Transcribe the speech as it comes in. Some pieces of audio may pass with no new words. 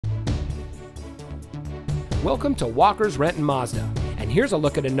Welcome to Walker's Renton Mazda, and here's a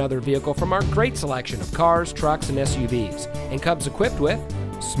look at another vehicle from our great selection of cars, trucks, and SUVs, and comes equipped with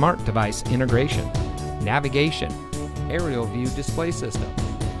smart device integration, navigation, aerial view display system,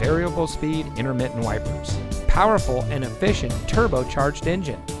 variable speed intermittent wipers, powerful and efficient turbocharged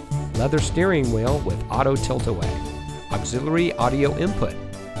engine, leather steering wheel with auto tilt-away, auxiliary audio input,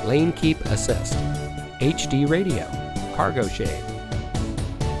 lane keep assist, HD radio, cargo shade.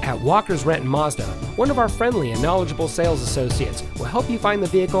 At Walker's Renton Mazda, one of our friendly and knowledgeable sales associates will help you find the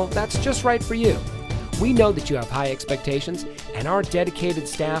vehicle that's just right for you. We know that you have high expectations, and our dedicated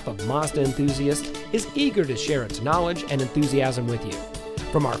staff of Mazda enthusiasts is eager to share its knowledge and enthusiasm with you.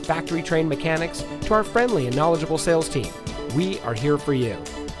 From our factory-trained mechanics to our friendly and knowledgeable sales team, we are here for you.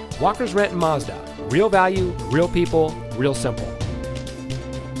 Walker's Renton Mazda, real value, real people, real simple.